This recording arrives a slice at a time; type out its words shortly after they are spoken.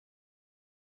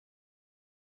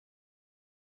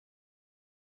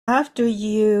after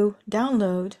you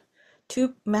download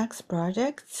two Max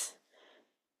projects,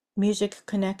 MUGIC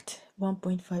Connect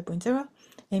 1.5.0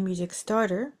 and MUGIC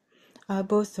Starter,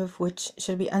 both of which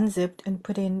should be unzipped and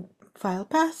put in file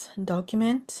path,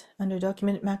 document, under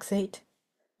document Max 8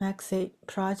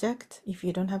 project. If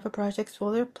you don't have a projects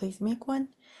folder, please make one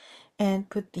and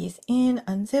put these in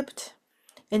unzipped.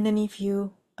 And then if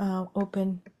you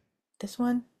open this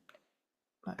one,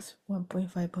 Max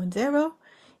 1.5.0,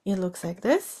 it looks like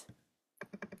this.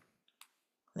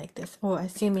 Oh,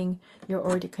 assuming you're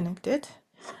already connected.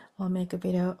 I'll make a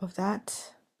video of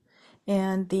that.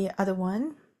 And the other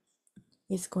one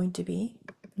is going to be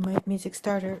my MUGIC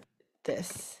Starter,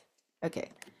 this. Okay,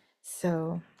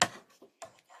 so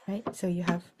so you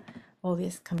have all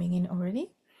this coming in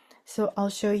already. So I'll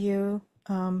show you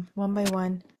one by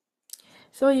one.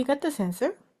 So you got the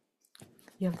sensor,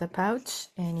 you have the pouch,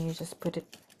 and you just put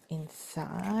it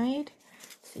inside.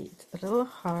 See, it's a little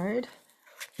hard,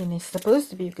 and it's supposed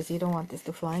to be because you don't want this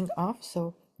to flying off.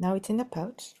 So now it's in the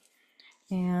pouch,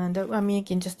 and I mean, you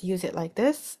can just use it like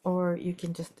this, or you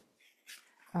can just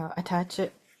attach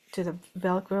it to the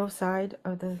Velcro side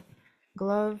of the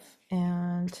glove,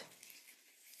 and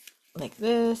like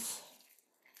this.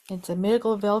 It's a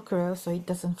miracle Velcro, so it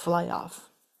doesn't fly off.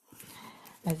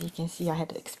 As you can see, I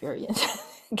had experience.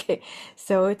 Okay,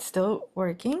 so it's still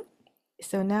working.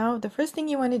 So now the first thing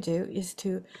you want to do is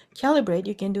to calibrate.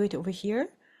 You can do it over here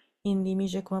in the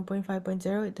MUGIC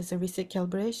 1.5.0. There's a reset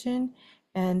calibration,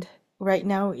 and right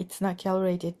now it's not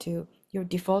calibrated to your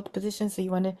default position, so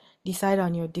you want to decide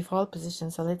on your default position.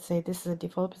 So let's say this is a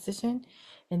default position,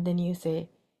 and then you say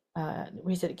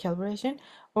reset calibration.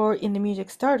 Or in the MUGIC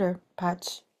Starter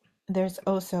patch, there's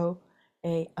also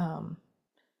a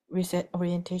reset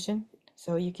orientation,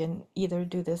 so you can either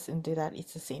do this and do that.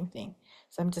 It's the same thing.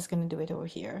 So I'm just going to do it over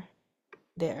here.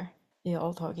 There, they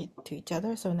all talk to each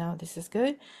other. So now this is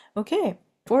good. Okay,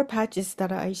 4 patches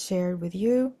that I shared with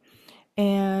you,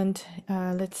 and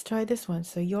let's try this one.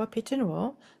 So yaw, pitch, and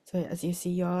roll. So as you see,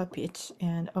 yaw, pitch,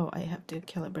 and oh, I have to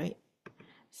calibrate.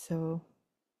 So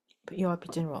yaw,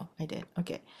 pitch, and roll. I did.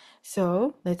 Okay,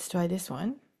 so let's try this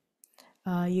one.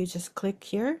 You just click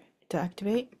here to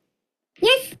activate.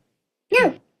 Yes,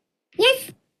 no,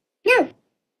 yes, no,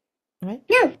 right?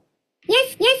 No,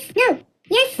 yes, yes, no,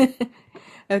 yes.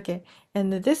 Okay,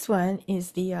 and this one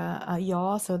is the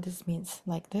yaw, so this means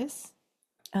like this,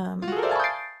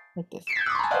 like this.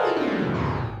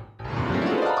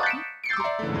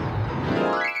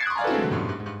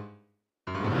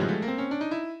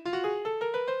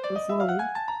 So slowly,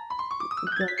 you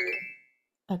get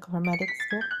a chromatic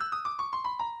strip.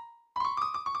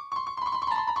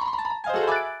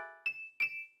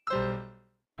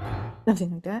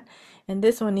 Something like that. And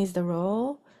this one is the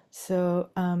roll. So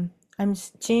I'm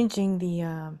changing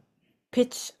the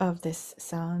pitch of this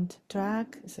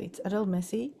soundtrack, so it's a little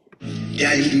messy.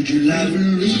 Daddy, did you love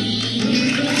me?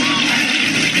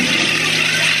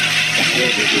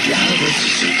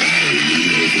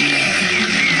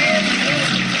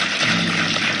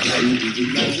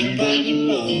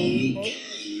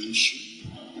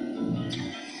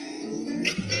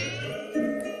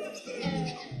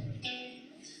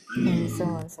 And so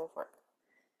on and so forth.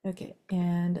 Okay,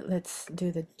 and let's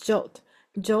do the jolt.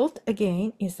 Jolt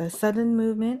again is a sudden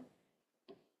movement.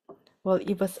 Well,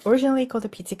 it was originally called a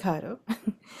pizzicato.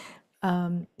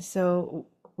 So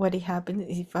what happens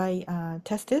is if I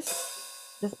test this,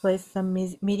 just play some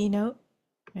MIDI note,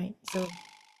 right? So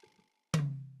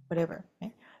whatever,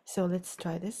 right? So let's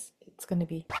try this. It's gonna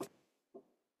be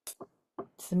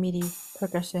some MIDI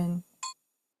percussion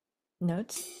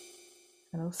notes.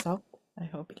 A little soft. I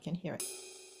hope you can hear it.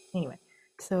 Anyway,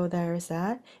 so there's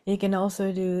that. You can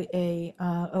also do a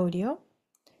audio,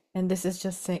 and this is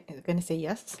just gonna say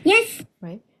yes. Yes.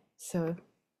 Right. So.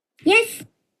 Yes.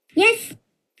 Yes.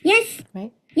 Yes.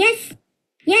 Right. Yes.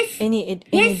 Yes. Any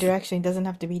direction. It doesn't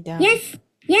have to be down. Yes.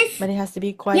 Yes. But it has to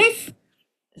be quite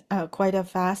quite a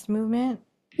fast movement.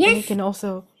 Yes. And you can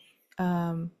also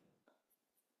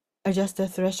adjust the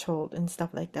threshold and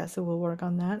stuff like that. So we'll work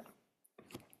on that.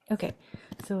 Okay.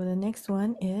 So the next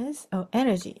one is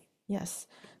energy. Yes.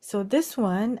 So this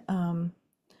one,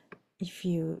 if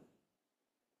you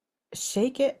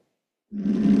shake it,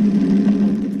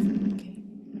 okay,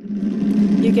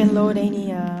 you can load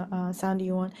any sound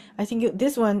you want. I think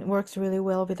this one works really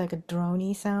well with like a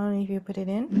droney sound if you put it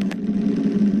in.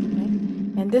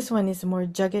 Okay. And this one is more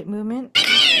jugged movement.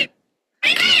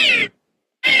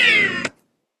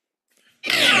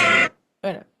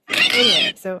 Anyway,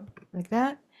 so like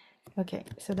that. Okay,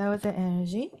 so that was the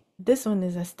energy. This one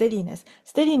is a steadiness.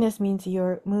 Steadiness means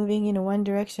you're moving in one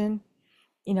direction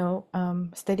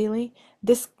steadily.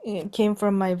 This came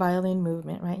from my violin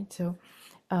movement, right? So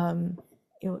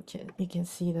you can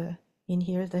see in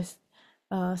here this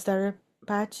starter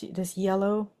patch, this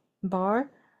yellow bar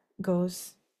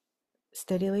goes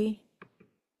steadily,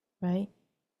 right?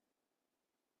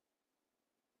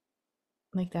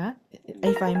 Like that.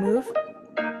 If I move,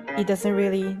 it doesn't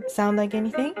really sound like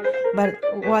anything, but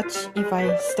watch if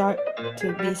I start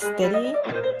to be steady.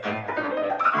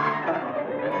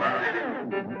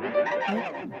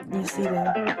 Right? You see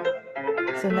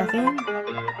so nothing.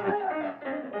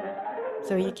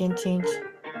 So you can change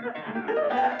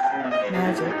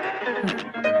magic.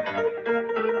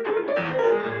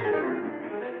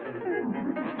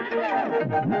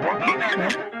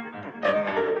 Right?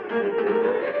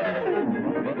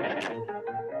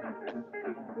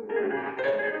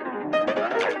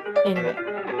 Anyway,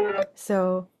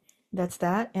 so that's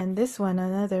that. And this one,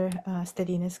 another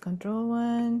steadiness control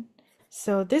one.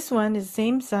 So this one is the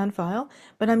same sound file,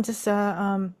 but I'm just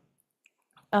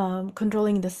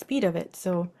controlling the speed of it.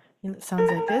 So it sounds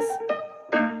like this.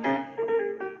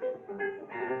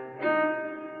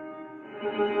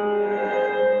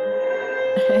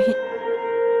 Right?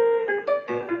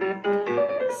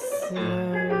 So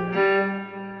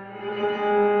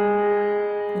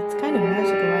it's kind of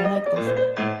magical. I like this.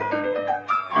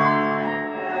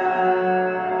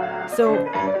 So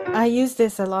I use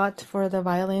this a lot for the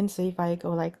violin. So if I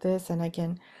go like this, and I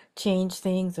can change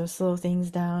things or slow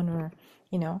things down, or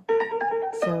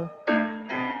so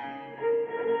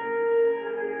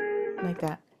like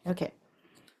that. Okay.